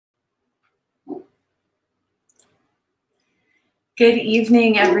Good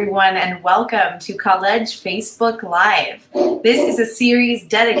evening, everyone, and welcome to Colledge Facebook Live. This is a series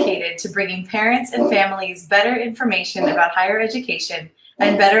dedicated to bringing parents and families better information about higher education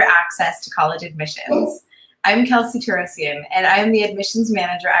and better access to college admissions. I'm Kelsey Terosian, and I'm the admissions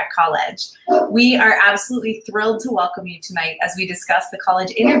manager at Colledge. We are absolutely thrilled to welcome you tonight as we discuss the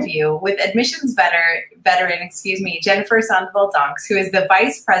college interview with admissions veteran, Jennifer Sandoval-Donks, who is the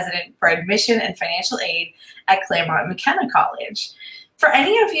Vice President for Admission and Financial Aid at Claremont McKenna College. For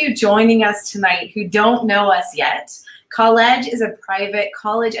any of you joining us tonight who don't know us yet, Colledge is a private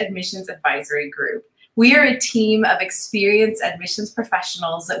college admissions advisory group. We are a team of experienced admissions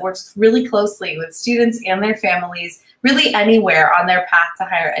professionals that works really closely with students and their families, really anywhere on their path to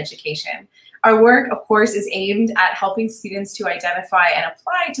higher education. Our work, of course, is aimed at helping students to identify and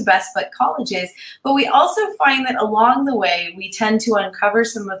apply to best fit colleges, but we also find that along the way, we tend to uncover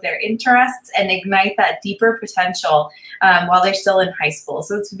some of their interests and ignite that deeper potential while they're still in high school.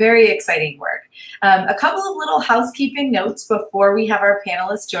 So it's very exciting work. A couple of little housekeeping notes before we have our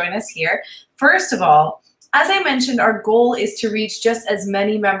panelists join us here. First of all, as I mentioned, our goal is to reach just as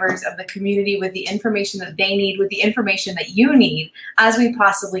many members of the community with the information that they need, with the information that you need, as we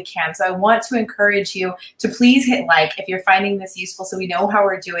possibly can. So I want to encourage you to please hit like if you're finding this useful so we know how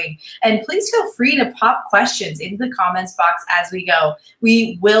we're doing. And please feel free to pop questions into the comments box as we go.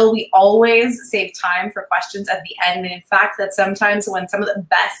 We always save time for questions at the end. And in fact, that's sometimes when some of the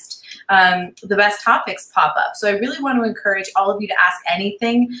best topics pop up. So I really want to encourage all of you to ask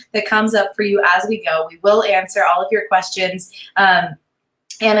anything that comes up for you as we go. We will answer all of your questions. And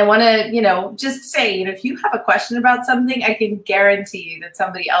I want to, just say, if you have a question about something, I can guarantee you that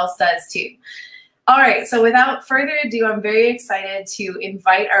somebody else does too. All right, so without further ado, I'm very excited to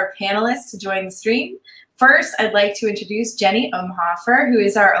invite our panelists to join the stream. First, I'd like to introduce Jenny Umhofer, who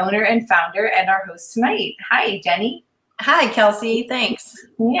is our owner and founder and our host tonight. Hi, Jenny. Hi, Kelsey. Thanks.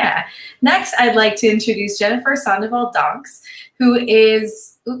 Yeah. Next, I'd like to introduce Jennifer Sandoval-Donks, who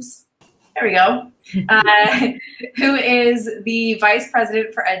is, there we go, who is the Vice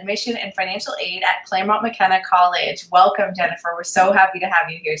President for Admission and Financial Aid at Claremont McKenna College. Welcome, Jennifer. We're so happy to have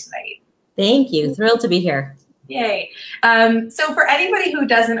you here tonight. Thank you. Thrilled to be here. Yay. So for anybody who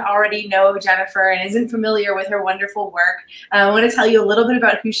doesn't already know Jennifer and isn't familiar with her wonderful work, I want to tell you a little bit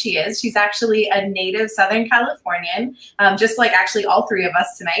about who she is. She's actually a native Southern Californian, just like actually all three of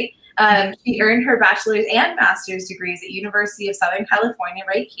us tonight. She earned her bachelor's and master's degrees at University of Southern California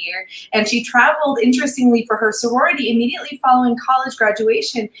right here. And she traveled, interestingly, for her sorority immediately following college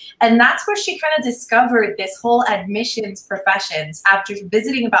graduation. And that's where she kind of discovered this whole admissions professions. After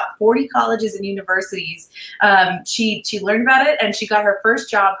visiting about 40 colleges and universities, she learned about it, and she got her first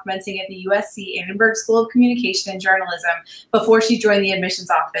job commencing at the USC Annenberg School of Communication and Journalism before she joined the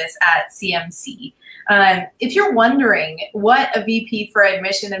admissions office at CMC. If you're wondering what a VP for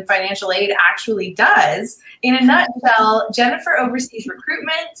Admission and Financial Aid actually does, in a nutshell, Jennifer oversees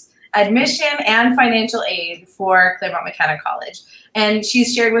recruitment, admission, and financial aid for Claremont McKenna College. And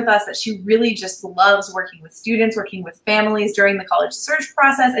she's shared with us that she really just loves working with students, working with families during the college search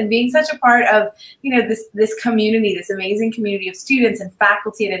process, and being such a part of, this community, this amazing community of students and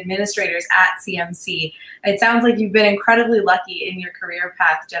faculty and administrators at CMC. It sounds like you've been incredibly lucky in your career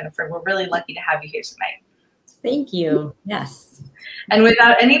path, Jennifer. We're really lucky to have you here tonight. Thank you. Yes. And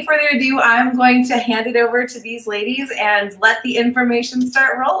without any further ado, I'm going to hand it over to these ladies and let the information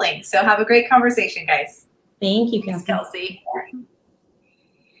start rolling. So have a great conversation, guys. Thank you, Kelsey.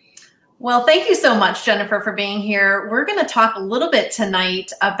 Well, thank you so much, Jennifer, for being here. We're going to talk a little bit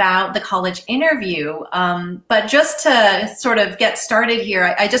tonight about the college interview. But just to sort of get started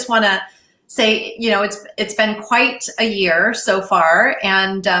here, I just want to say, it's been quite a year so far,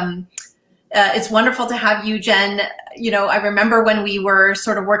 and it's wonderful to have you, Jen. I remember when we were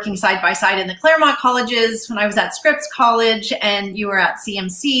sort of working side by side in the Claremont colleges, when I was at Scripps College and you were at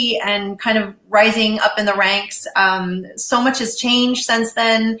CMC, and kind of rising up in the ranks. So much has changed since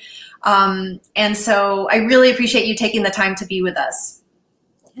then. And so I really appreciate you taking the time to be with us.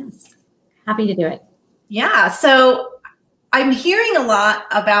 Yes, happy to do it. Yeah, so I'm hearing a lot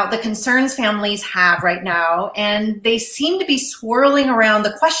about the concerns families have right now, and they seem to be swirling around,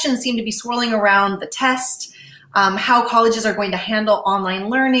 the questions seem to be swirling around the test, how colleges are going to handle online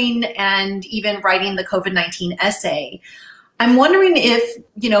learning, and even writing the COVID-19 essay. I'm wondering if,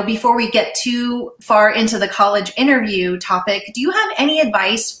 before we get too far into the college interview topic, do you have any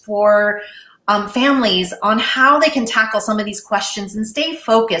advice for families on how they can tackle some of these questions and stay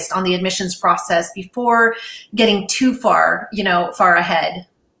focused on the admissions process before getting too far, far ahead?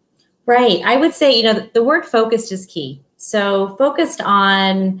 Right. I would say, the word focused is key. So focused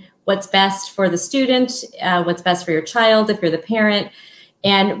on what's best for the student, what's best for your child if you're the parent.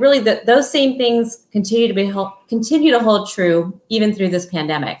 And really those same things continue to hold true even through this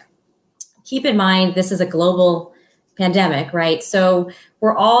pandemic. Keep in mind, this is a global pandemic, right? So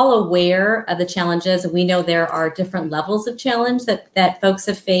we're all aware of the challenges, and we know there are different levels of challenge that folks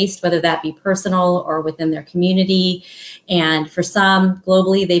have faced, whether that be personal or within their community. And for some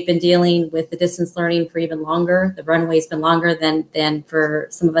globally, they've been dealing with the distance learning for even longer. The runway's been longer than for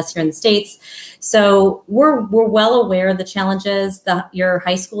some of us here in the States. So we're well aware of the challenges. Your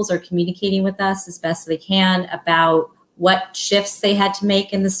high schools are communicating with us as best they can about what shifts they had to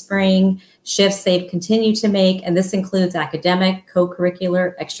make in the spring, shifts they've continued to make, and this includes academic,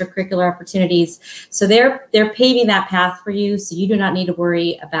 co-curricular, extracurricular opportunities. So they're paving that path for you, so you do not need to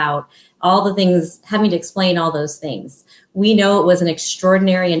worry about all the things, having to explain all those things. We know it was an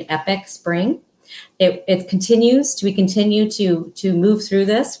extraordinary and epic spring. It continues to, we continue to move through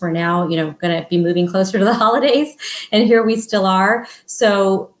this. We're now, going to be moving closer to the holidays, and here we still are.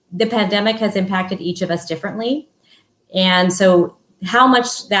 So the pandemic has impacted each of us differently. And so how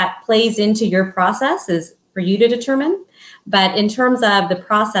much that plays into your process is for you to determine. But in terms of the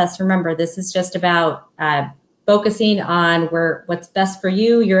process, remember, this is just about focusing on what's best for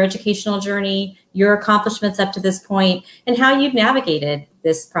you, your educational journey, your accomplishments up to this point, and how you've navigated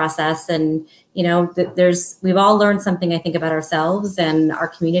this process. And, we've all learned something, I think, about ourselves and our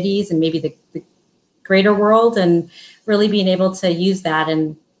communities and maybe the greater world, and really being able to use that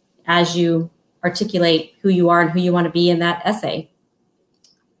and as you articulate who you are and who you want to be in that essay.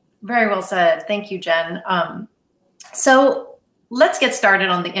 Very well said. Thank you, Jen. So let's get started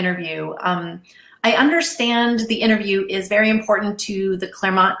on the interview. I understand the interview is very important to the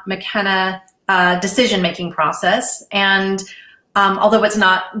Claremont McKenna decision-making process. And although it's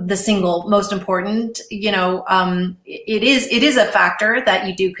not the single most important, it is a factor that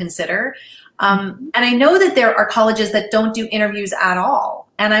you do consider. And I know that there are colleges that don't do interviews at all.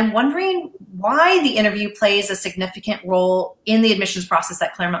 And I'm wondering why the interview plays a significant role in the admissions process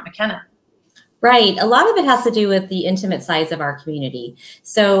at Claremont McKenna. Right. A lot of it has to do with the intimate size of our community.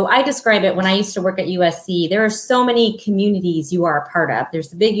 So I describe it when I used to work at USC, there are so many communities you are a part of. There's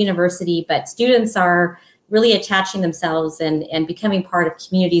the big university, but students are really attaching themselves and becoming part of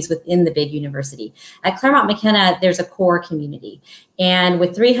communities within the big university. At Claremont McKenna, there's a core community. And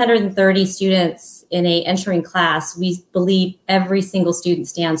with 330 students in a entering class, we believe every single student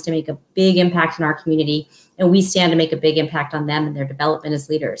stands to make a big impact in our community, and we stand to make a big impact on them and their development as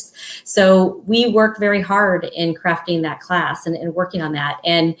leaders. So we work very hard in crafting that class and working on that.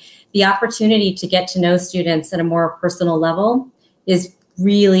 And the opportunity to get to know students at a more personal level is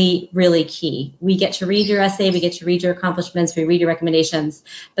really, really key. We get to read your essay, we get to read your accomplishments, we read your recommendations,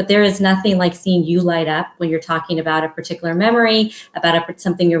 but there is nothing like seeing you light up when you're talking about a particular memory, about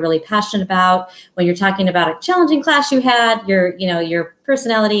something you're really passionate about, when you're talking about a challenging class you had, your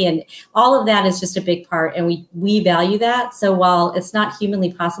personality, and all of that is just a big part, and we value that. So while it's not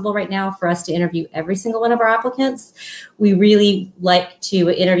humanly possible right now for us to interview every single one of our applicants, we really like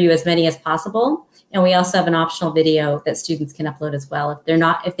to interview as many as possible. And we also have an optional video that students can upload as well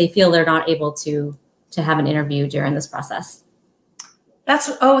if they feel they're not able to have an interview during this process.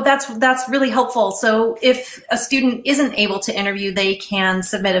 That's really helpful. So if a student isn't able to interview, they can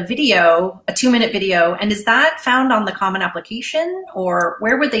submit a video, a 2-minute video. And is that found on the Common Application, or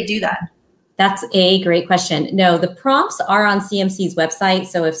where would they do that? That's a great question. No, the prompts are on CMC's website.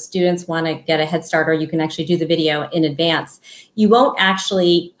 So if students want to get a head start, or you can actually do the video in advance, you won't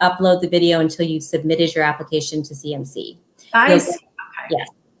actually upload the video until you submitted your application to CMC. I see. Okay. Yes.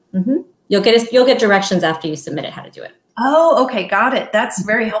 Mm-hmm. You'll get directions after you submit it how to do it. Oh, okay. Got it. That's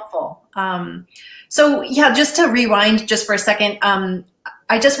very helpful. So yeah, just to rewind just for a second,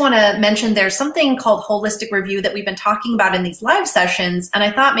 I just want to mention there's something called holistic review that we've been talking about in these live sessions, and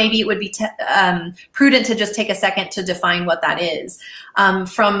I thought maybe it would be prudent to just take a second to define what that is.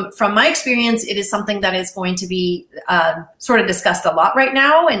 From my experience, it is something that is going to be sort of discussed a lot right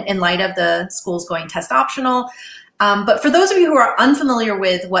now in light of the schools going test optional. But for those of you who are unfamiliar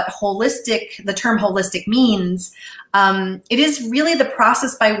with what the term holistic means, it is really the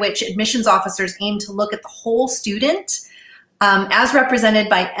process by which admissions officers aim to look at the whole student as represented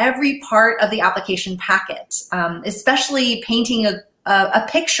by every part of the application packet, especially painting a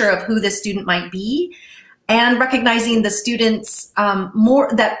picture of who this student might be, and recognizing the students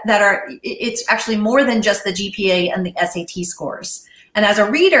it's actually more than just the GPA and the SAT scores. And as a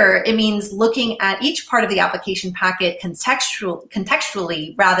reader, it means looking at each part of the application packet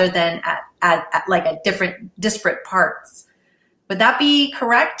contextually rather than at different disparate parts. Would that be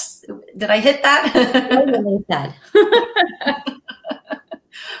correct? Did I hit that? Totally said.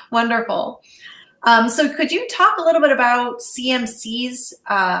 Wonderful. So could you talk a little bit about CMC's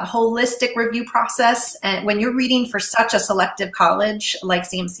holistic review process and when you're reading for such a selective college like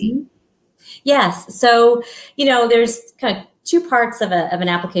CMC? Yes. So, there's kind of two parts of an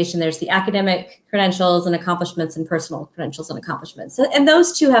application. There's the academic credentials and accomplishments and personal credentials and accomplishments. And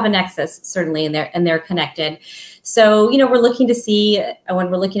those two have a nexus, certainly, and they're connected. So, we're looking to see, when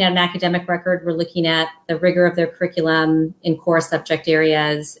we're looking at an academic record, we're looking at the rigor of their curriculum in core subject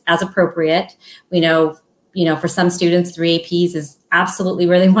areas as appropriate. We know, for some students, 3 APs is absolutely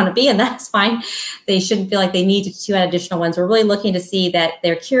where they want to be, and that's fine. They shouldn't feel like they need to add additional ones. We're really looking to see that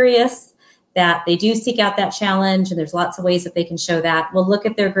they're curious, that they do seek out that challenge, and there's lots of ways that they can show that. We'll look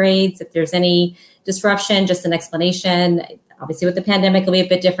at their grades. If there's any disruption, just an explanation. Obviously, with the pandemic, it'll be a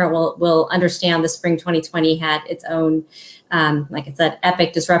bit different. We'll understand the spring 2020 had its own, like I said,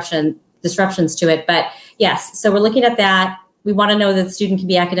 epic disruptions to it. But yes, so we're looking at that. We want to know that the student can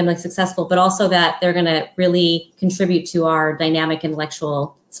be academically successful, but also that they're going to really contribute to our dynamic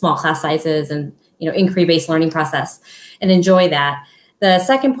intellectual small class sizes and inquiry-based learning process and enjoy that. The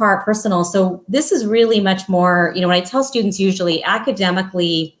second part, personal. So this is really much more, when I tell students usually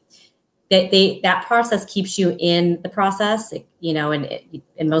academically, that process keeps you in the process,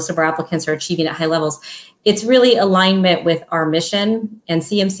 and most of our applicants are achieving at high levels. It's really alignment with our mission, and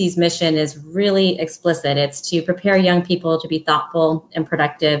CMC's mission is really explicit. It's to prepare young people to be thoughtful and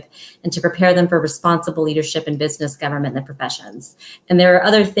productive, and to prepare them for responsible leadership in business, government, and the professions. And there are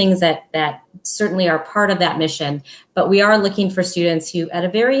other things that certainly are part of that mission, but we are looking for students who at a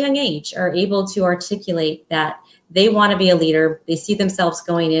very young age are able to articulate that they want to be a leader. They see themselves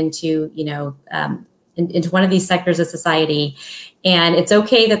going into, into one of these sectors of society. And it's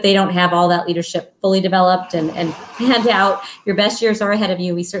okay that they don't have all that leadership fully developed and planned out. Your best years are ahead of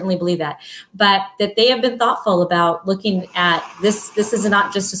you. We certainly believe that. But that they have been thoughtful about looking at this. This is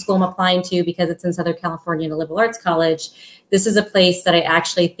not just a school I'm applying to because it's in Southern California and a liberal arts college. This is a place that I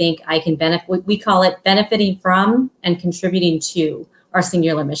actually think I can benefit. We call it benefiting from and contributing to our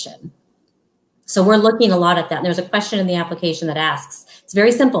singular mission. So we're looking a lot at that. And there's a question in the application that asks, it's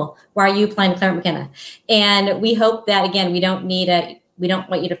very simple. Why are you applying to Claremont McKenna? And we hope that, again, we don't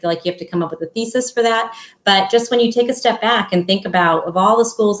want you to feel like you have to come up with a thesis for that. But just when you take a step back and think about, of all the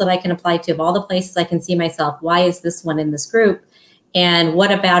schools that I can apply to, of all the places I can see myself, why is this one in this group? And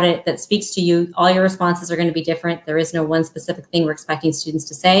what about it that speaks to you? All your responses are going to be different. There is no one specific thing we're expecting students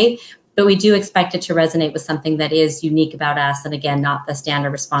to say. But we do expect it to resonate with something that is unique about us. And again, not the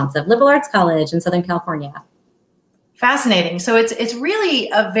standard response of liberal arts college in Southern California. Fascinating. So it's really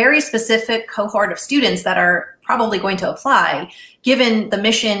a very specific cohort of students that are probably going to apply, given the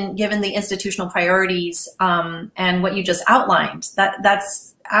mission, given the institutional priorities, and what you just outlined.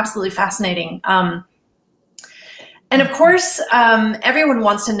 That's absolutely fascinating. And of course, everyone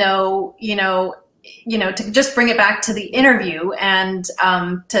wants to know, to just bring it back to the interview and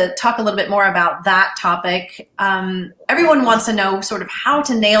to talk a little bit more about that topic. Everyone wants to know sort of how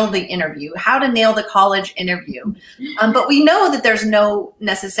to nail the interview, how to nail the college interview. But we know that there's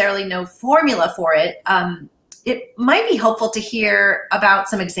necessarily no formula for it. It might be helpful to hear about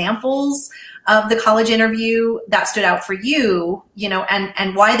some examples of the college interview that stood out for you,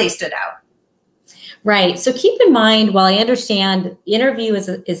 and why they stood out. Right. So keep in mind, while I understand interview is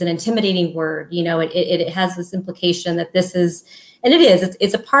an intimidating word, it has this implication that this is, and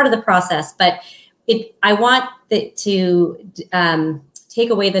it's a part of the process, but I want to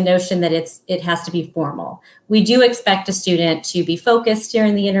take away the notion that it has to be formal. We do expect a student to be focused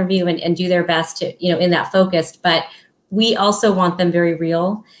during the interview and do their best to, in that focused, but we also want them very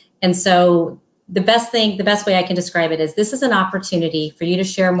real. And so the best way I can describe it is this is an opportunity for you to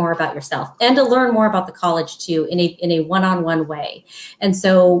share more about yourself and to learn more about the college too in a one-on-one way. And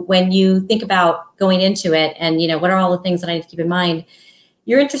so when you think about going into it and, what are all the things that I need to keep in mind,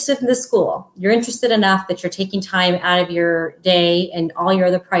 you're interested in this school. You're interested enough that you're taking time out of your day and all your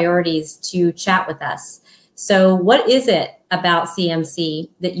other priorities to chat with us. So what is it about CMC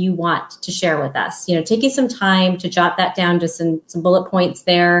that you want to share with us? Taking some time to jot that down, just some bullet points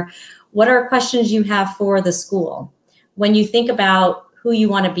there. What are questions you have for the school? When you think about who you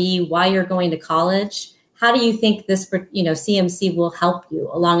want to be, why you're going to college, how do you think this, CMC will help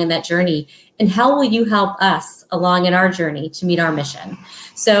you along in that journey? And how will you help us along in our journey to meet our mission?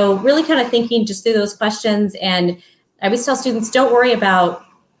 So really kind of thinking just through those questions. And I always tell students, don't worry about,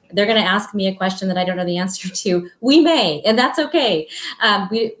 they're going to ask me a question that I don't know the answer to. We may, and that's okay. And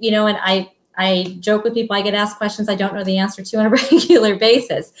I I joke with people, I get asked questions I don't know the answer to on a regular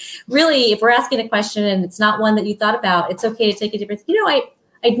basis. Really, if we're asking a question and it's not one that you thought about, it's okay to take a different,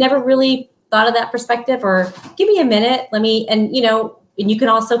 I'd never really thought of that perspective, or give me a minute, and you can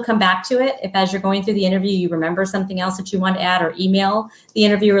also come back to it if as you're going through the interview, you remember something else that you want to add, or email the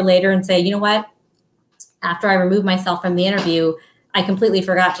interviewer later and say, you know what, after I remove myself from the interview, I completely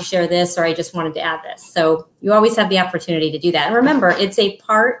forgot to share this, or I just wanted to add this. So you always have the opportunity to do that. And remember, it's a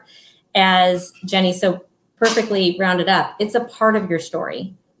part, as Jenny so perfectly rounded up, it's a part of your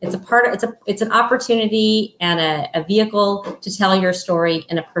story. It's an opportunity and a vehicle to tell your story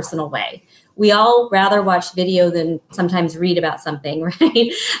in a personal way. We all rather watch video than sometimes read about something,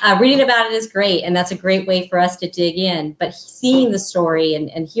 right? Reading about it is great, and that's a great way for us to dig in. But seeing the story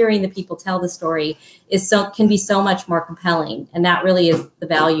and hearing the people tell the story can be so much more compelling, and that really is the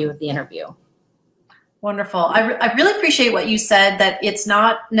value of the interview. Wonderful. I really appreciate what you said, that it's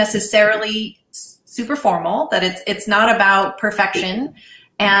not necessarily super formal, that it's not about perfection,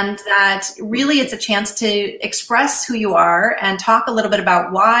 and that really it's a chance to express who you are and talk a little bit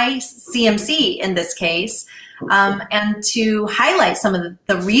about why CMC in this case, and to highlight some of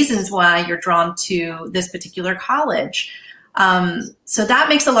the reasons why you're drawn to this particular college. So that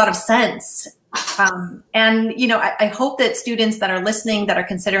makes a lot of sense. And, I hope that students that are listening, that are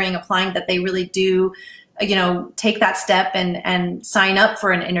considering applying, that they really do, take that step and sign up for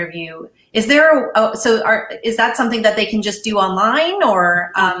an interview. Is there, is that something that they can just do online,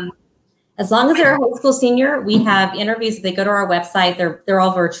 or? As long as they're a high school senior, we have interviews. If they go to our website, they're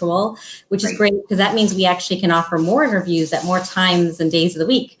all virtual, which is great, because that means we actually can offer more interviews at more times and days of the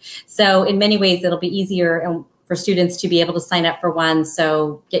week. So in many ways, it'll be easier for students to be able to sign up for one.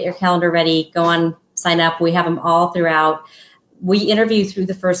 So get your calendar ready, go on, sign up. We have them all throughout. We interview through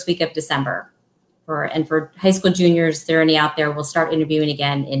the first week of December. And for high school juniors, there are any out there, we'll start interviewing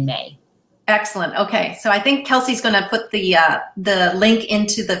again in May. Excellent. Okay, so I think Kelsey's going to put the link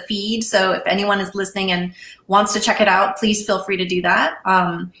into the feed. So if anyone is listening and wants to check it out, please feel free to do that.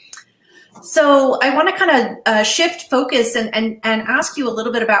 So I want to kind of shift focus and ask you a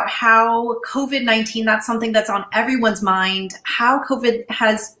little bit about how COVID-19, that's something that's on everyone's mind, how COVID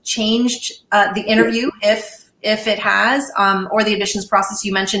has changed the interview, if it has, or the admissions process.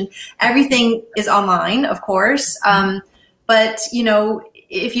 You mentioned everything is online, of course, but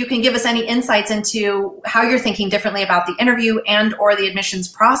if you can give us any insights into how you're thinking differently about the interview and or the admissions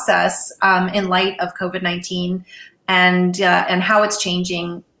process in light of COVID-19 and how it's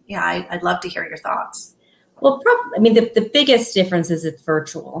changing. Yeah, I'd love to hear your thoughts. Well, the biggest difference is it's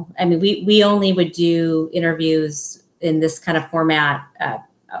virtual. We only would do interviews in this kind of format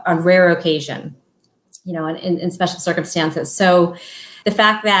on rare occasion, in special circumstances. So the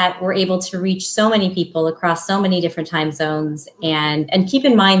fact that we're able to reach so many people across so many different time zones, and keep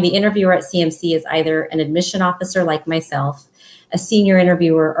in mind the interviewer at CMC is either an admission officer like myself, a senior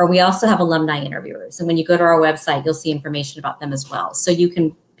interviewer, or we also have alumni interviewers. And when you go to our website, you'll see information about them as well. So you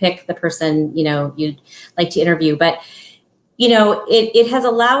can pick the person, you'd like to interview. But, it has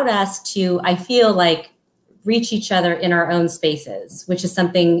allowed us to, I feel like, reach each other in our own spaces, which is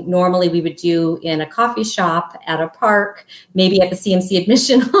something normally we would do in a coffee shop, at a park, maybe at the CMC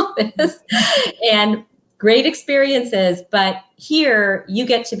admission office, and great experiences. But here you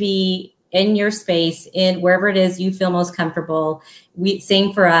get to be in your space, in wherever it is you feel most comfortable.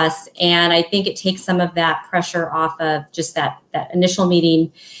 Same for us. And I think it takes some of that pressure off of just that initial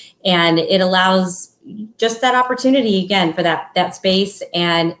meeting. And it allows just that opportunity again for that space.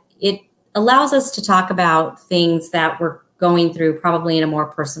 And it allows us to talk about things that we're going through probably in a more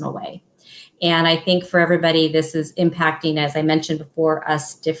personal way. And I think for everybody, this is impacting, as I mentioned before,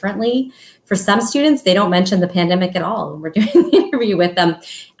 us differently. For some students, they don't mention the pandemic at all when we're doing the interview with them.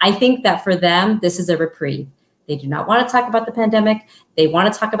 I think that for them, this is a reprieve. They do not want to talk about the pandemic. They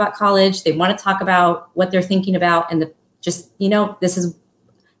want to talk about college. They want to talk about what they're thinking about. And this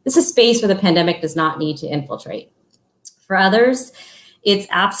is space where the pandemic does not need to infiltrate. For others, it's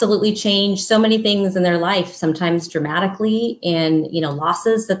absolutely changed so many things in their life, sometimes dramatically, in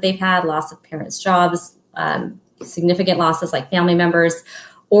losses that they've had, loss of parents' jobs, significant losses like family members,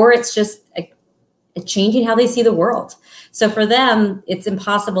 or it's just changing how they see the world. So for them, it's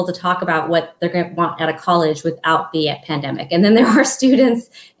impossible to talk about what they're going to want at a college without the pandemic. And then there are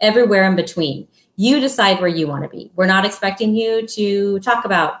students everywhere in between. You decide where you want to be. We're not expecting you to talk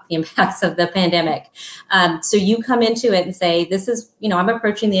about the impacts of the pandemic. So you come into it and say, this is, I'm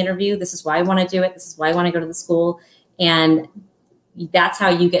approaching the interview. This is why I want to do it. This is why I want to go to the school. And that's how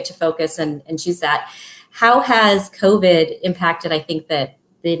you get to focus and choose that. How has COVID impacted, I think, that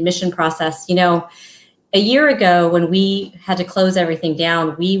the admission process? a year ago, when we had to close everything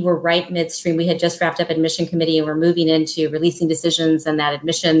down, we were right midstream. We had just wrapped up admission committee and we're moving into releasing decisions and that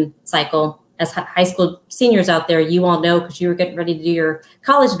admission cycle. As high school seniors out there, you all know, because you were getting ready to do your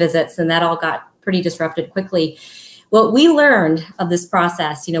college visits, and that all got pretty disrupted quickly. What we learned of this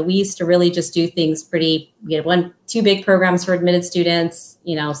process, we used to really just do things pretty, we had two big programs for admitted students,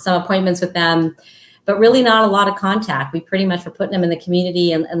 some appointments with them, but really not a lot of contact. We pretty much were putting them in the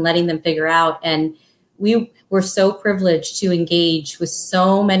community and letting them figure out. And we were so privileged to engage with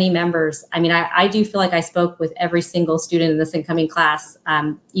so many members. I mean, I do feel like I spoke with every single student in this incoming class,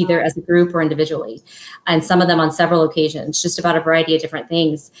 either as a group or individually, and some of them on several occasions, just about a variety of different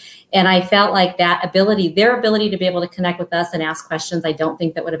things. And I felt like their ability to be able to connect with us and ask questions I don't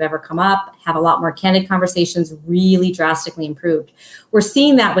think that would have ever come up, have a lot more candid conversations, really drastically improved. We're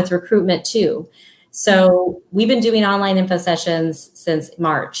seeing that with recruitment too. So we've been doing online info sessions since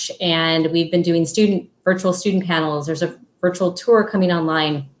March, and we've been doing virtual student panels. There's a virtual tour coming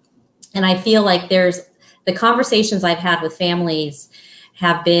online. And I feel like the conversations I've had with families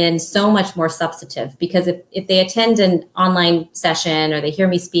have been so much more substantive, because if they attend an online session or they hear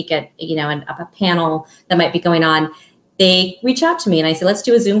me speak at, a panel that might be going on, they reach out to me and I say, let's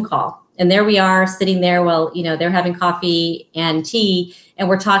do a Zoom call. And there we are sitting there while, they're having coffee and tea, and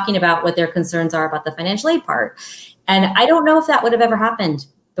we're talking about what their concerns are about the financial aid part. And I don't know if that would have ever happened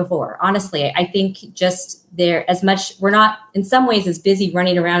before. Honestly, I think we're not in some ways as busy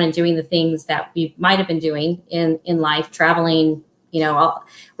running around and doing the things that we might have been doing in life, traveling,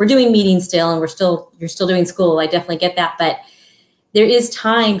 we're doing meetings still, and you're still doing school. I definitely get that. But there is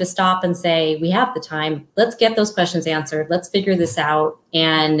time to stop and say, we have the time. Let's get those questions answered. Let's figure this out.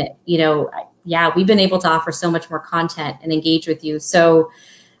 And, we've been able to offer so much more content and engage with you. So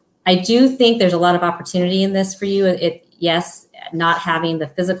I do think there's a lot of opportunity in this for you. Yes, not having the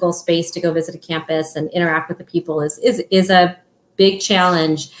physical space to go visit a campus and interact with the people is a big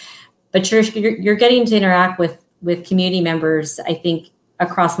challenge, but you're getting to interact with community members, I think,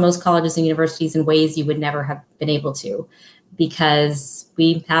 across most colleges and universities in ways you would never have been able to, because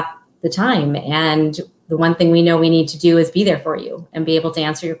we have the time. And the one thing we know we need to do is be there for you and be able to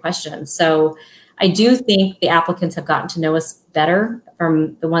answer your questions. So I do think the applicants have gotten to know us better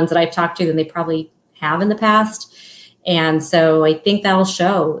from the ones that I've talked to than they probably have in the past. And so I think that'll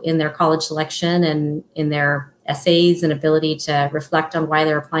show in their college selection and in their essays and ability to reflect on why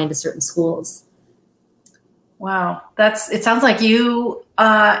they're applying to certain schools. Wow. It sounds like you,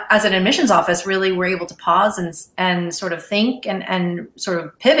 as an admissions office, really were able to pause and sort of think and sort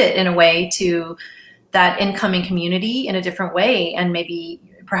of pivot in a way to that incoming community in a different way. And maybe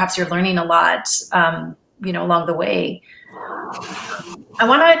perhaps you're learning a lot, along the way. I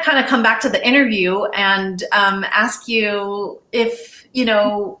want to kind of come back to the interview and ask you if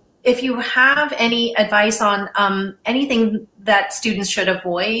you have any advice on anything that students should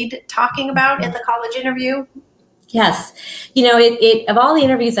avoid talking about in the college interview. Yes. Of all the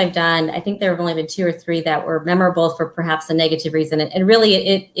interviews I've done, I think there have only been 2 or 3 that were memorable for perhaps a negative reason. And really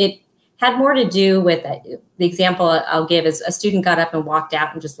it had more to do with the example I'll give is a student got up and walked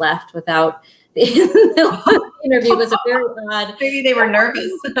out and just left without the interview. Was a very odd. Maybe they were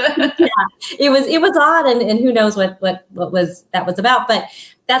nervous. Yeah, it was odd, and who knows what was about, but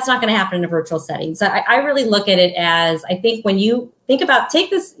that's not going to happen in a virtual setting. So I really look at it as, I think when you think about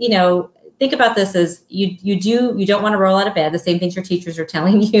this as you don't want to roll out of bed. The same things your teachers are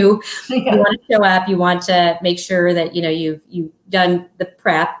telling you. Yeah. You want to show up. You want to make sure that you've done the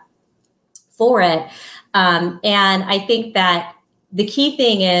prep for it. And I think that the key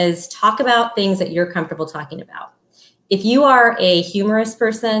thing is talk about things that you're comfortable talking about. If you are a humorous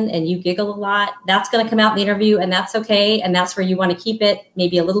person and you giggle a lot, that's going to come out in the interview, and that's okay. And that's where you want to keep it,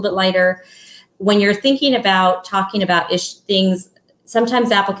 maybe a little bit lighter. When you're thinking about talking about things,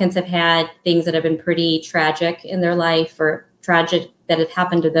 sometimes applicants have had things that have been pretty tragic in their life, or tragic that have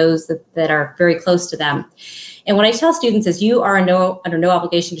happened to those that are very close to them. And what I tell students is you are under no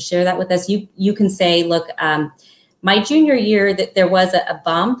obligation to share that with us. You can say, look, my junior year, that there was a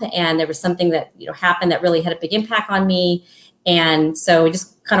bump, and there was something that happened that really had a big impact on me. And so we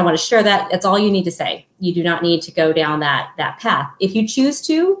just kind of want to share that. That's all you need to say. You do not need to go down that path. If you choose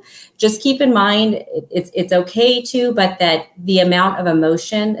to, just keep in mind it's okay to, but that the amount of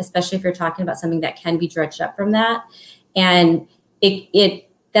emotion, especially if you're talking about something that can be dredged up from that, and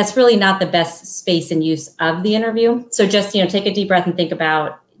that's really not the best space and use of the interview. So just take a deep breath and think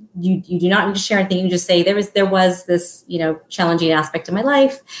about. You do not need to share anything. You just say there was this challenging aspect of my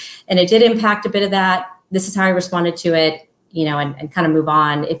life, and it did impact a bit of that. This is how I responded to it, and kind of move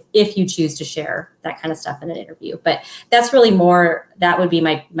on if you choose to share that kind of stuff in an interview. But that's really that would be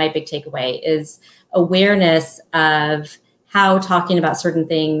my big takeaway is awareness of how talking about certain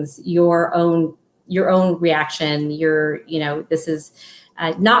things, your own reaction, this is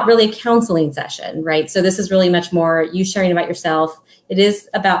not really a counseling session, right? So this is really much more you sharing about yourself. It is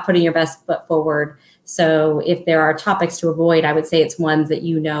about putting your best foot forward. So if there are topics to avoid, I would say it's ones that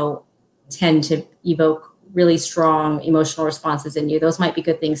tend to evoke really strong emotional responses in you. Those might be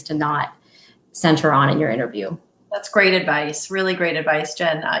good things to not center on in your interview. That's great advice. Really great advice,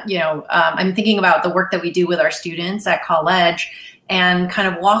 Jen. I'm thinking about the work that we do with our students at Colledge, and kind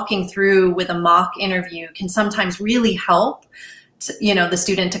of walking through with a mock interview can sometimes really help the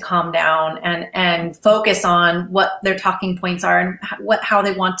student to calm down and focus on what their talking points are and how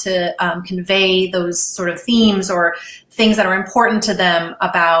they want to convey those sort of themes or things that are important to them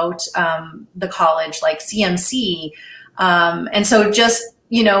about the college, like CMC. And so just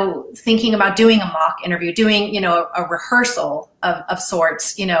thinking about doing a mock interview, doing, a rehearsal of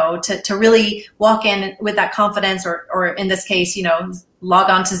sorts, to really walk in with that confidence, or in this case, log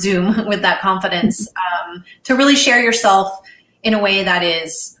on to Zoom with that confidence, to really share yourself in a way that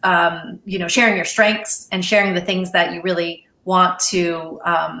is, sharing your strengths and sharing the things that you really want to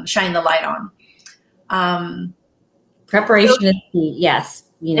shine the light on. Preparation is key. Yes.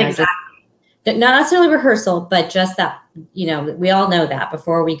 Exactly. Not necessarily rehearsal, but just that, we all know that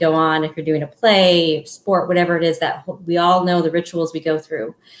before we go on, if you're doing a play, sport, whatever it is, that we all know the rituals we go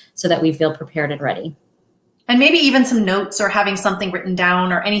through so that we feel prepared and ready. And maybe even some notes or having something written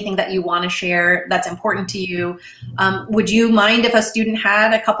down or anything that you want to share that's important to you. Would you mind if a student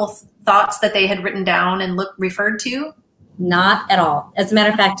had a couple thoughts that they had written down and referred to? Not at all. As a matter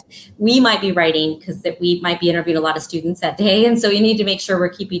of fact, we might be writing because we might be interviewing a lot of students that day. And so you need to make sure we're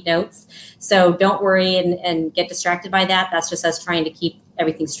keeping notes. So don't worry and get distracted by that. That's just us trying to keep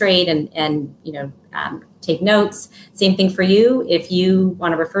everything straight and take notes. Same thing for you. If you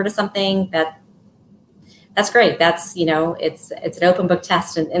want to refer to something, that's great. That's, it's an open book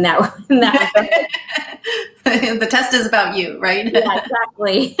test in that The test is about you, right? Yeah,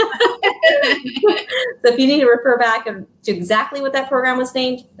 exactly. So if you need to refer back to exactly what that program was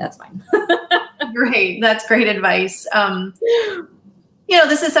named, that's fine. Great. That's great advice.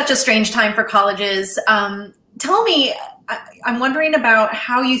 This is such a strange time for colleges. Tell me, I'm wondering about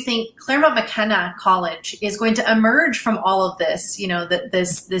how you think Claremont McKenna College is going to emerge from all of this,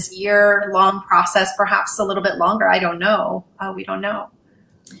 this year-long process, perhaps a little bit longer. I don't know. We don't know.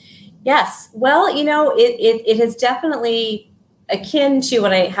 Yes. Well, it is definitely akin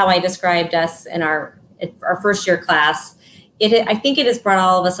to how I described us in our first year class. I think it has brought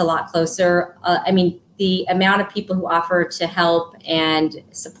all of us a lot closer. The amount of people who offer to help and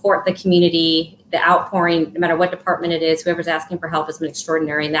support the community, the outpouring, no matter what department it is, whoever's asking for help has been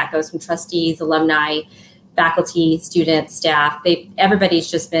extraordinary. And that goes from trustees, alumni, faculty, students, staff. Everybody's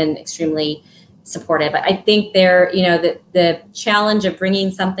just been extremely supportive. I think the challenge of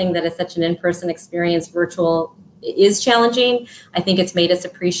bringing something that is such an in-person experience virtual is challenging. I think it's made us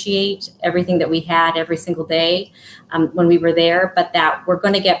appreciate everything that we had every single day when we were there, but that we're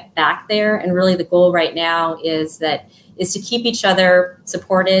going to get back there. And really the goal right now is to keep each other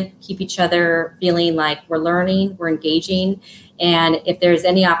supported, keep each other feeling like we're learning, we're engaging. And if there's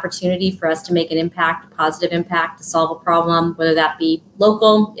any opportunity for us to make an impact, a positive impact, to solve a problem, whether that be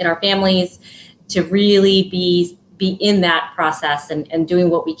local, in our families, to really be in that process and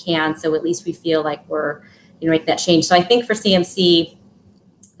doing what we can. So at least we feel like we're make that change. So I think for CMC,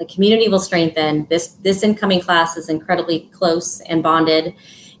 the community will strengthen. This incoming class is incredibly close and bonded,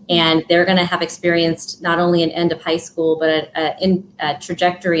 and they're going to have experienced not only an end of high school, but a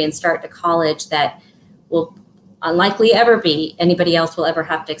trajectory and start to college that will unlikely ever be anybody else will ever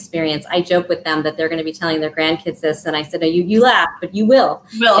have to experience. I joke with them that they're going to be telling their grandkids this, and I said, no, you laugh, but you will.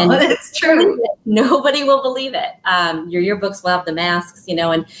 Well, it's true. Nobody will believe it. Your yearbooks will have the masks, and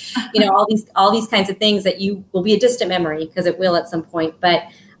all these kinds of things that you will be a distant memory, because it will at some point. But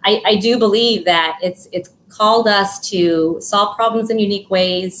I do believe that it's called us to solve problems in unique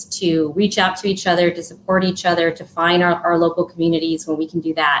ways, to reach out to each other, to support each other, to find our local communities when we can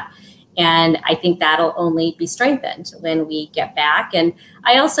do that. And I think that'll only be strengthened when we get back. And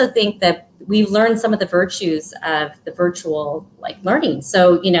I also think that we've learned some of the virtues of the virtual learning.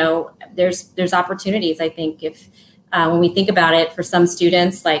 So, there's opportunities. I think if when we think about it, for some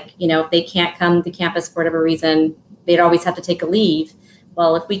students, if they can't come to campus for whatever reason, they'd always have to take a leave.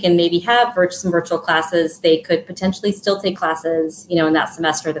 Well, if we can maybe have some virtual classes, they could potentially still take classes, in that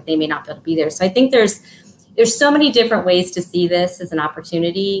semester that they may not be able to be there. So I think there's so many different ways to see this as an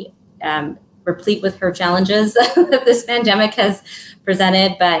opportunity. Replete with her challenges that this pandemic has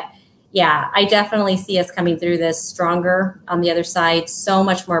presented. But yeah, I definitely see us coming through this stronger on the other side, so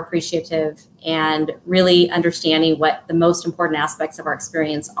much more appreciative and really understanding what the most important aspects of our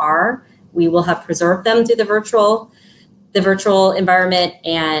experience are. We will have preserved them through the virtual environment,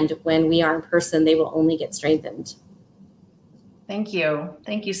 and when we are in person, they will only get strengthened. Thank you.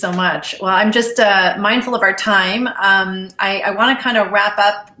 Thank you so much. Well, I'm just mindful of our time. I want to kind of wrap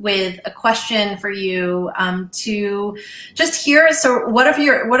up with a question for you to just hear. So what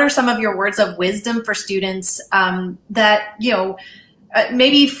are some of your words of wisdom for students that,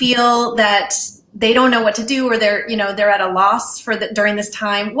 maybe feel that they don't know what to do, or they're at a loss during this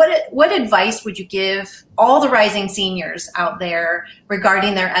time? What advice would you give all the rising seniors out there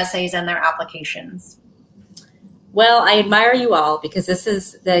regarding their essays and their applications? Well, I admire you all, because this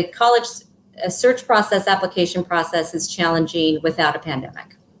is the college search process, application process is challenging without a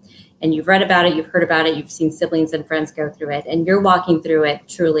pandemic. And you've read about it, you've heard about it, you've seen siblings and friends go through it, and you're walking through it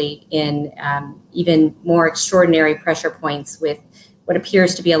truly in even more extraordinary pressure points with what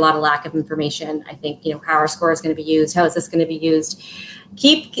appears to be a lot of lack of information. I think, how our score is going to be used, how is this going to be used?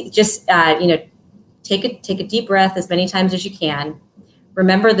 Take a deep breath as many times as you can.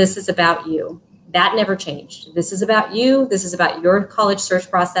 Remember, this is about you. That never changed. This is about you. This is about your college search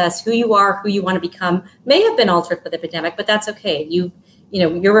process, who you are, who you want to become. May have been altered for the pandemic, but that's okay.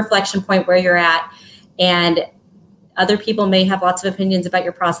 Your reflection point where you're at, and other people may have lots of opinions about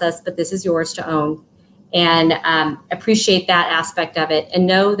your process, but this is yours to own. And appreciate that aspect of it, and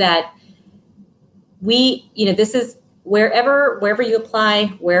know that this is wherever you apply,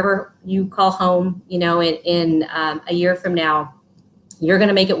 wherever you call home, in a year from now, you're going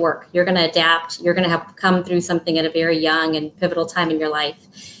to make it work. You're going to adapt. You're going to have come through something at a very young and pivotal time in your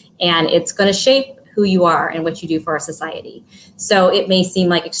life. And it's going to shape who you are and what you do for our society. So it may seem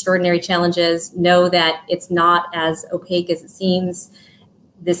like extraordinary challenges. Know that it's not as opaque as it seems.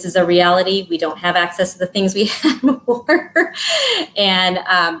 This is a reality. We don't have access to the things we had before. And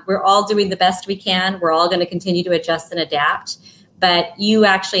we're all doing the best we can. We're all going to continue to adjust and adapt. But you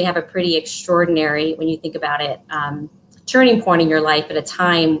actually have a pretty extraordinary, when you think about it, turning point in your life at a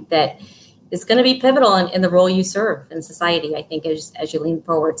time that is going to be pivotal in the role you serve in society, I think, as you lean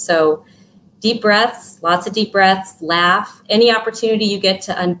forward. So deep breaths, lots of deep breaths, laugh. Any opportunity you get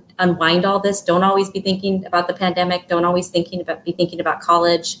to unwind all this, don't always be thinking about the pandemic. Don't always be thinking about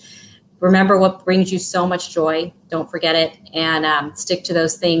college. Remember what brings you so much joy. Don't forget it, and stick to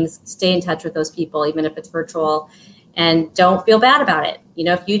those things. Stay in touch with those people, even if it's virtual. And don't feel bad about it.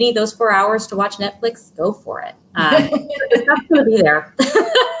 If you need those 4 hours to watch Netflix, go for it. It's not going to be there.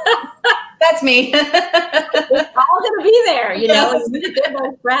 That's me. It's all going to be there. You need a good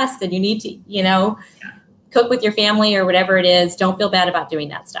night's rest, and you need to, cook with your family or whatever it is. Don't feel bad about doing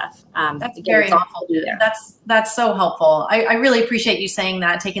that stuff. That's very helpful. That's so helpful. I really appreciate you saying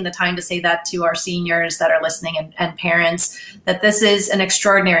that, taking the time to say that to our seniors that are listening, and parents, that this is an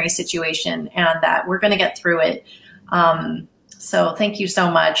extraordinary situation and that we're going to get through it. So thank you so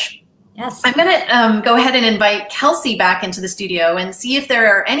much. Yes. I'm going to go ahead and invite Kelsey back into the studio and see if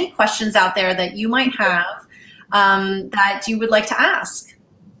there are any questions out there that you might have that you would like to ask.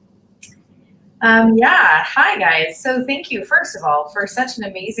 Yeah. Hi, guys. So thank you, first of all, for such an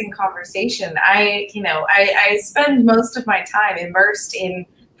amazing conversation. I spend most of my time immersed in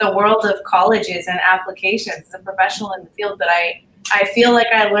the world of colleges and applications, as a professional in the field, but I feel like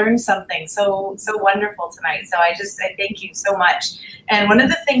I learned something so wonderful tonight. So I thank you so much. And one of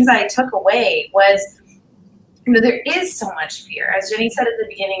the things I took away was, there is so much fear. As Jenny said at the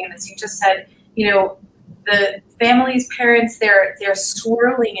beginning, and as you just said, the families, parents, they're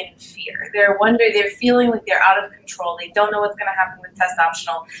swirling in fear. They're feeling like they're out of control. They don't know what's going to happen with test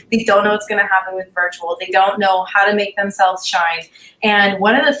optional. They don't know what's going to happen with virtual. They don't know how to make themselves shine. And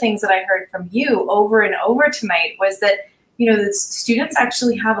one of the things that I heard from you over and over tonight was that the students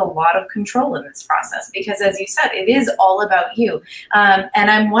actually have a lot of control in this process, because, as you said, it is all about you. And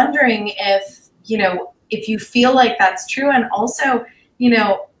I'm wondering if you feel like that's true, and also,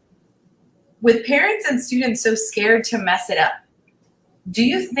 with parents and students so scared to mess it up, do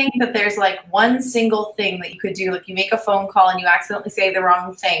you think that there's like one single thing that you could do? Like, you make a phone call and you accidentally say the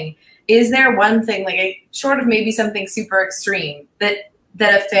wrong thing. Is there one thing, short of maybe something super extreme, that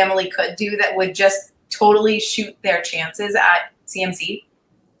a family could do that would just totally shoot their chances at CMC?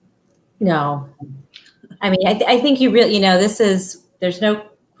 No. I mean, I think you really, there's no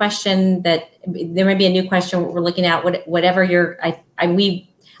question that there may be a new question we're looking at, whatever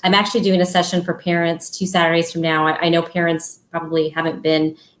I'm actually doing a session for parents 2 Saturdays from now. I know parents probably haven't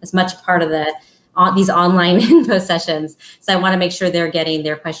been as much part of these online info sessions, so I want to make sure they're getting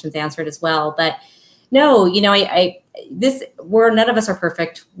their questions answered as well. But no, I none of us are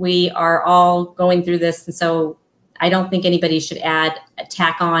perfect. We are all going through this. And so I don't think anybody should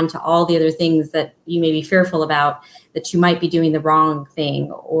tack on to all the other things that you may be fearful about, that you might be doing the wrong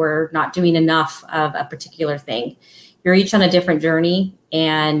thing or not doing enough of a particular thing. You're each on a different journey,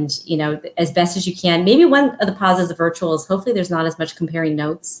 and, you know, as best as you can. Maybe one of the positives of virtual is hopefully there's not as much comparing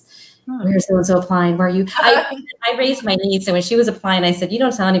notes. Where's so-and-so applying? Where are you? I raised my niece, and when she was applying, I said, you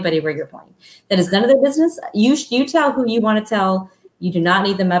don't tell anybody where you're applying. That is none of their business. You tell who you want to tell. You do not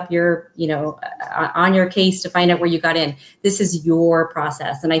need them up your, you know, on your case to find out where you got in. This is your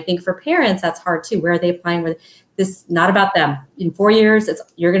process. And I think for parents, that's hard too. Where are they applying? This not about them. In 4 years,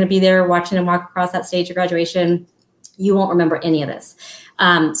 you're going to be there watching them walk across that stage of graduation. You won't remember any of this.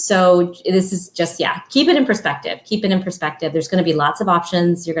 So this is just, keep it in perspective. Keep it in perspective. There's going to be lots of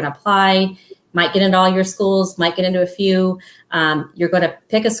options. You're going to apply, might get into all your schools, might get into a few. You're going to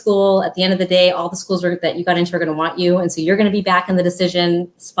pick a school. At the end of the day, all the schools that you got into are going to want you. And so you're going to be back in the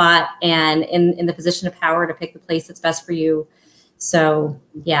decision spot and in the position of power to pick the place that's best for you. So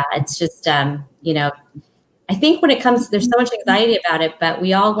yeah, it's just, you know, I think when it comes, there's so much anxiety about it, but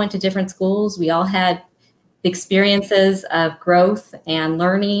we all went to different schools. We all had the experiences of growth and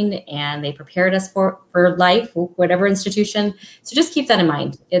learning, and they prepared us for life, whatever institution. So just keep that in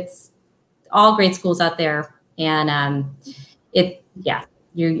mind. It's all great schools out there, and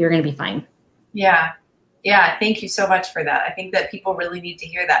you're going to be fine. Yeah. Thank you so much for that. I think that people really need to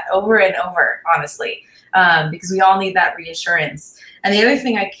hear that over and over, honestly, because we all need that reassurance. And the other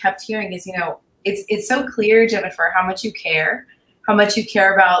thing I kept hearing is, you know, it's so clear, Jennifer, how much you care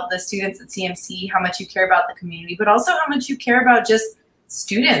about the students at CMC, how much you care about the community, but also how much you care about just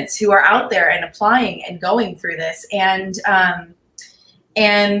students who are out there and applying and going through this. And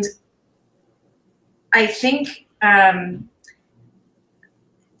I think that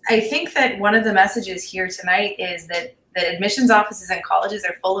one of the messages here tonight is that admissions offices and colleges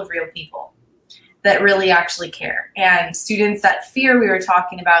are full of real people that really actually care. And students, that fear we were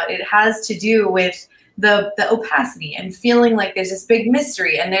talking about, it has to do with the opacity and feeling like there's this big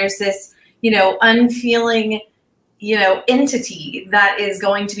mystery and there's this, you know, unfeeling, you know, entity that is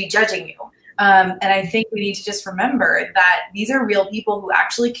going to be judging you. And I think we need to just remember that these are real people who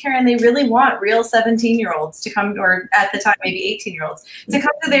actually care, and they really want real 17-year-olds to come, or at the time, maybe 18-year-olds, to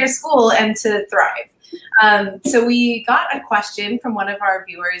come to their school and to thrive. So we got a question from one of our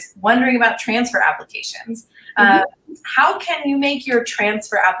viewers wondering about transfer applications. How can you make your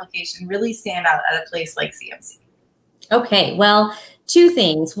transfer application really stand out at a place like CMC? Okay, well, two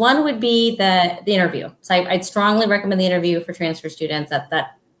things. One would be the interview. So I'd strongly recommend the interview for transfer students. That's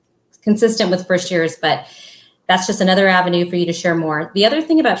consistent with first years, but that's just another avenue for you to share more. The other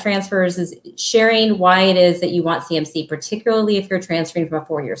thing about transfers is sharing why it is that you want CMC, particularly if you're transferring from a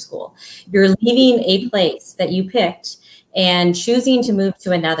four-year school. You're leaving a place that you picked and choosing to move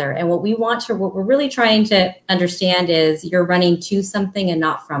to another. And what we're really trying to understand is you're running to something and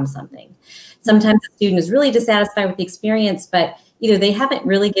not from something. Sometimes the student is really dissatisfied with the experience, but either they haven't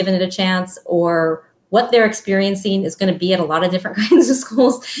really given it a chance, or what they're experiencing is going to be at a lot of different kinds of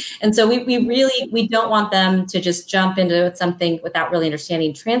schools. And so we don't want them to just jump into something without really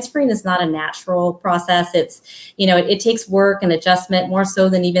understanding. Transferring is not a natural process. It's, you know, it takes work and adjustment, more so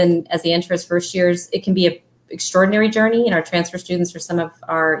than even as they enter as first years. It can be an extraordinary journey, and our transfer students are some of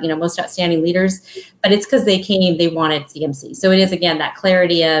our, you know, most outstanding leaders, but it's because they wanted CMC. So it is, again, that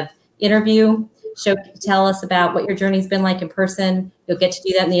clarity of interview, tell us about what your journey's been like in person. You'll get to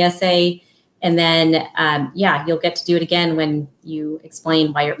do that in the essay. And then, you'll get to do it again when you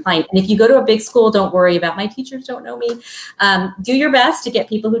explain why you're applying. And if you go to a big school, don't worry about my teachers don't know me. Do your best to get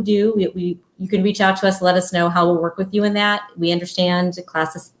people who do. You can reach out to us, let us know how we'll work with you in that. We understand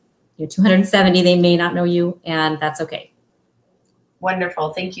classes, 270, they may not know you, and that's okay.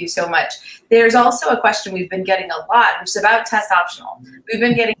 Wonderful. Thank you so much. There's also a question we've been getting a lot, which is about test optional. We've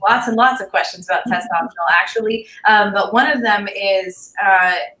been getting lots and lots of questions about test optional, actually. But one of them is,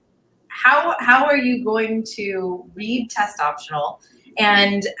 how are you going to read test optional,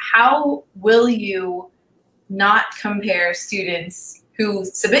 and how will you not compare students who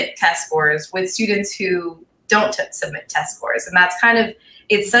submit test scores with students who don't submit test scores? And that's kind of,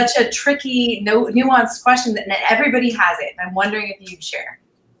 it's such a tricky, nuanced question that everybody has it. And I'm wondering if you'd share.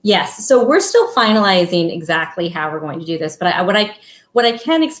 Yes. So we're still finalizing exactly how we're going to do this. But what I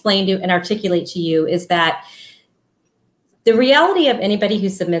can explain to and articulate to you is that the reality of anybody who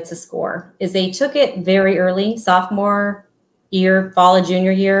submits a score is they took it very early, sophomore year, fall of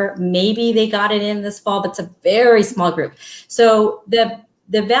junior year. Maybe they got it in this fall, but it's a very small group. So the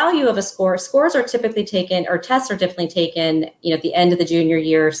the value of a score, scores are typically taken, or tests are typically taken, at the end of the junior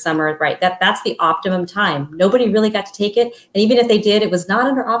year, summer, right? That's the optimum time. Nobody really got to take it. And even if they did, it was not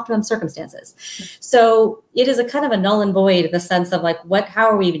under optimum circumstances. So it is a kind of a null and void in the sense of like, how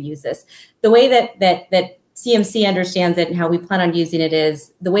are we even use this? The way that CMC understands it and how we plan on using it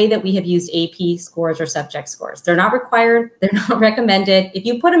is the way that we have used AP scores or subject scores. They're not required. They're not recommended. If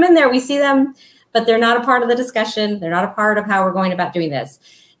you put them in there, we see them, but they're not a part of the discussion. They're not a part of how we're going about doing this.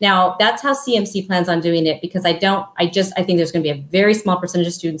 Now, that's how CMC plans on doing it, because I think there's going to be a very small percentage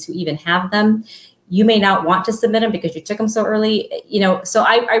of students who even have them. You may not want to submit them because you took them so early, so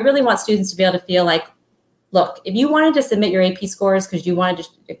I really want students to be able to feel like, look, if you wanted to submit your AP scores because you wanted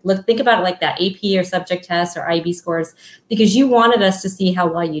to think about it like that, AP or subject tests or IB scores, because you wanted us to see how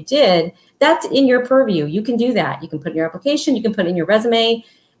well you did, that's in your purview. You can do that. You can put in your application, you can put in your resume.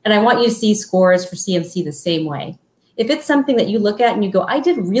 And I want you to see scores for CMC the same way. If it's something that you look at and you go, I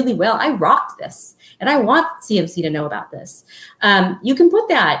did really well, I rocked this, and I want CMC to know about this, you can put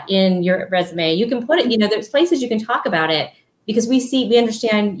that in your resume. You can put it, there's places you can talk about it, because we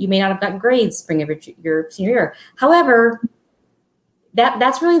understand you may not have gotten grades spring of your senior year. However,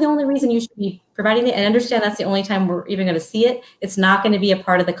 that's really the only reason you should be providing it, and understand that's the only time we're even going to see it. It's not going to be a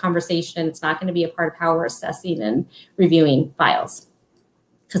part of the conversation. It's not going to be a part of how we're assessing and reviewing files,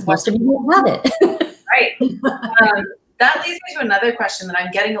 because most of you won't have it. Right. That leads me to another question that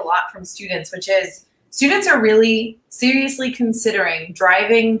I'm getting a lot from students, which is students are really seriously considering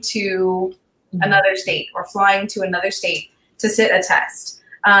driving to another state or flying to another state to sit a test.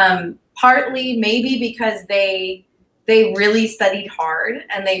 Partly maybe because they really studied hard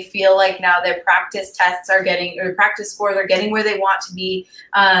and they feel like now their practice tests are getting, or practice scores are getting where they want to be.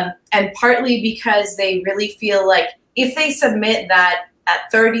 And partly because they really feel like if they submit that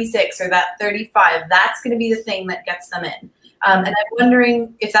at 36 or that 35, that's going to be the thing that gets them in. And I'm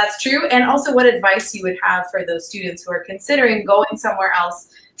wondering if that's true, and also what advice you would have for those students who are considering going somewhere else,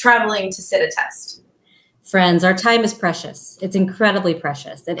 traveling to sit a test. Friends, our time is precious. It's incredibly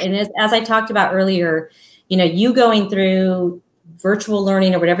precious. And as I talked about earlier, you going through virtual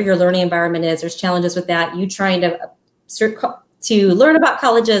learning or whatever your learning environment is, there's challenges with that. You trying to learn about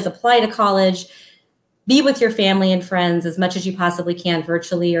colleges, apply to college, be with your family and friends as much as you possibly can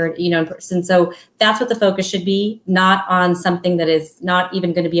virtually or, in person. So that's what the focus should be, not on something that is not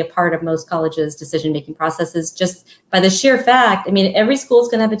even going to be a part of most colleges' decision-making processes. Just by the sheer fact, every school is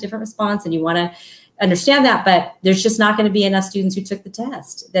going to have a different response, and you want to understand that, but there's just not going to be enough students who took the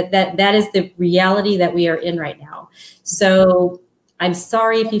test. That is the reality that we are in right now. So I'm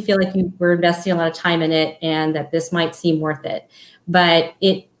sorry if you feel like you were investing a lot of time in it and that this might seem worth it. But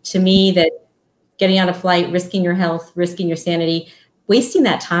to me, that getting on a flight, risking your health, risking your sanity, wasting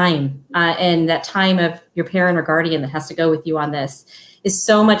that time and that time of your parent or guardian that has to go with you on this is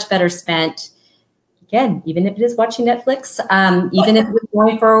so much better spent. Again, even if it is watching Netflix, even if it's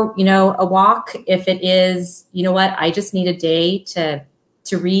going for, a walk, if it is, I just need a day to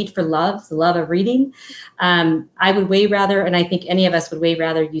read for love, the love of reading. I would way rather, and I think any of us would way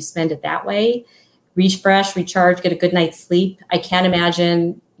rather you spend it that way, refresh, recharge, get a good night's sleep. I can't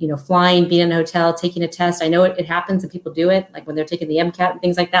imagine, flying, being in a hotel, taking a test. I know it happens and people do it, like when they're taking the MCAT and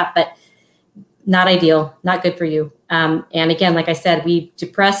things like that, but not ideal, not good for you. And again, like I said, we've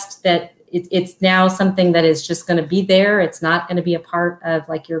depressed that it's now something that is just going to be there. It's not going to be a part of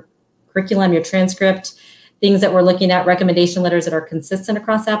like your curriculum, your transcript, things that we're looking at, recommendation letters that are consistent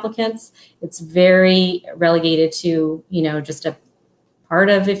across applicants. It's very relegated to, just a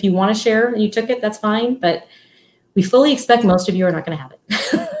part of, if you want to share and you took it, that's fine. But we fully expect most of you are not going to have it.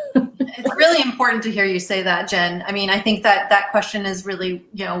 It's really important to hear you say that, Jen. I think that question is really,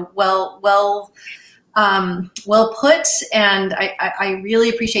 well put, and I really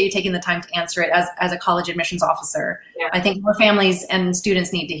appreciate you taking the time to answer it as a college admissions officer. Yeah. I think more families and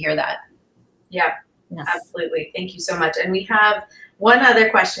students need to hear that. Yeah, yes. Absolutely. Thank you so much. And we have one other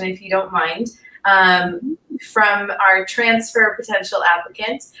question, if you don't mind, from our transfer potential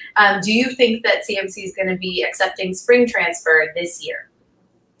applicant. Do you think that CMC is going to be accepting spring transfer this year?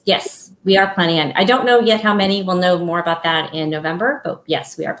 Yes, we are planning on. I don't know yet how many. We'll know more about that in November, but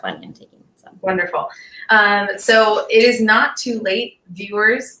yes, we are planning on taking it. So. Wonderful. So it is not too late,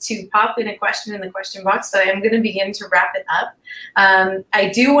 viewers, to pop in a question in the question box, but I'm going to begin to wrap it up.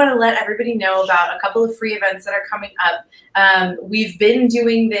 I do want to let everybody know about a couple of free events that are coming up. We've been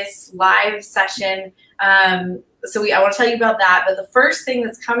doing this live session, so I want to tell you about that. But the first thing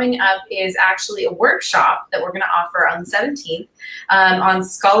that's coming up is actually a workshop that we're going to offer on the 17th on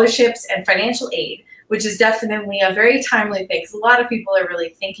scholarships and financial aid, which is definitely a very timely thing. A lot of people are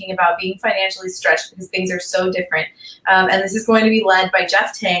really thinking about being financially stretched because things are so different. And this is going to be led by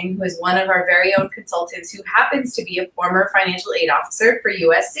Jeff Tang, who is one of our very own consultants who happens to be a former financial aid officer for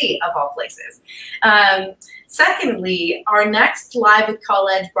USC, of all places. Secondly, our next Live with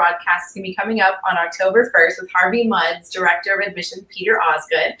Colledge broadcast is going to be coming up on October 1st with Harvey Mudd's Director of Admissions, Peter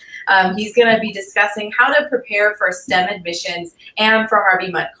Osgood. He's going to be discussing how to prepare for STEM admissions and for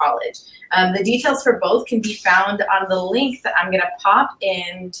Harvey Mudd College. The details for both can be found on the link that I'm going to pop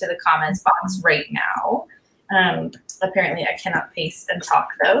into the comments box right now. Apparently I cannot paste and talk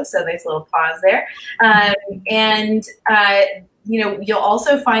though, so there's a little pause there. You know, you'll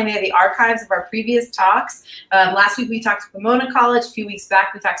also find there the archives of our previous talks. Last week we talked to Pomona College. A few weeks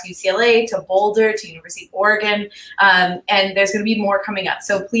back we talked to UCLA, to Boulder, to University of Oregon, and there's going to be more coming up.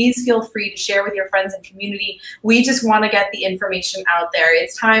 So please feel free to share with your friends and community. We just want to get the information out there.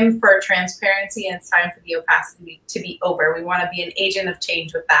 It's time for transparency and it's time for the opacity to be over. We want to be an agent of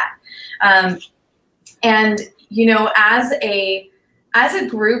change with that. And you know, as a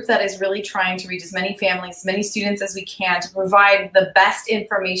group that is really trying to reach as many families, as many students as we can, to provide the best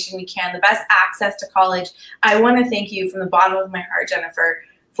information we can, the best access to college, I want to thank you from the bottom of my heart, Jennifer,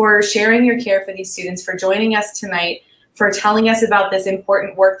 for sharing your care for these students, for joining us tonight, for telling us about this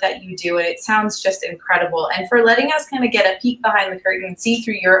important work that you do. And it sounds just incredible. And for letting us kind of get a peek behind the curtain, see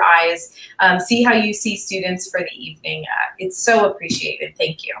through your eyes, see how you see students for the evening. It's so appreciated.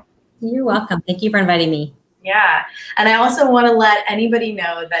 Thank you. You're welcome. Thank you for inviting me. Yeah. And I also want to let anybody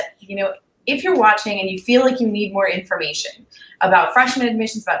know that, you know, if you're watching and you feel like you need more information about freshman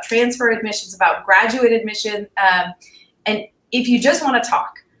admissions, about transfer admissions, about graduate admission, and if you just want to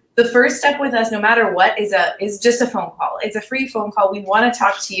talk, the first step with us, no matter what, is just a phone call. It's a free phone call. We want to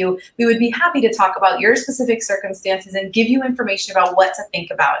talk to you. We would be happy to talk about your specific circumstances and give you information about what to think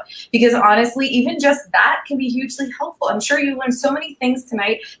about. Because honestly, even just that can be hugely helpful. I'm sure you learned so many things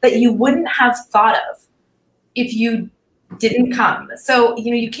tonight that you wouldn't have thought of if you didn't come. So,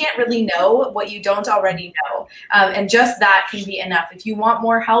 you know, you can't really know what you don't already know. And just that can be enough. If you want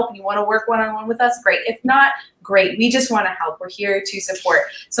more help and you want to work one-on-one with us, great. If not, great. We just want to help. We're here to support.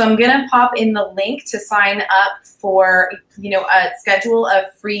 So I'm going to pop in the link to sign up for, you know, schedule a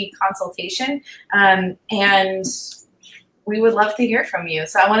free consultation. And we would love to hear from you.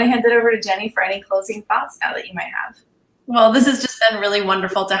 So I want to hand it over to Jenny for any closing thoughts now that you might have. Well, this has just been really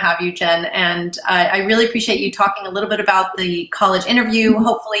wonderful to have you, Jen, and I really appreciate you talking a little bit about the college interview.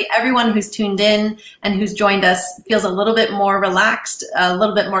 Hopefully everyone who's tuned in and who's joined us feels a little bit more relaxed, a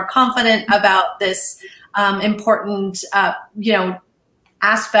little bit more confident about this important, you know,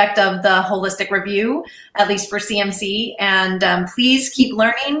 aspect of the holistic review, at least for CMC. And please keep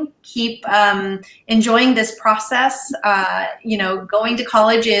learning, keep enjoying this process. You know, going to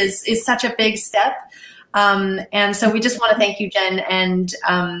college is such a big step. And so we just want to thank you, Jen, and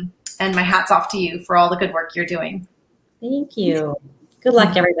my hat's off to you for all the good work you're doing. Thank you. Good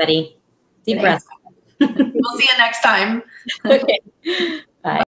luck, everybody. Deep breath. We'll see you next time. Okay.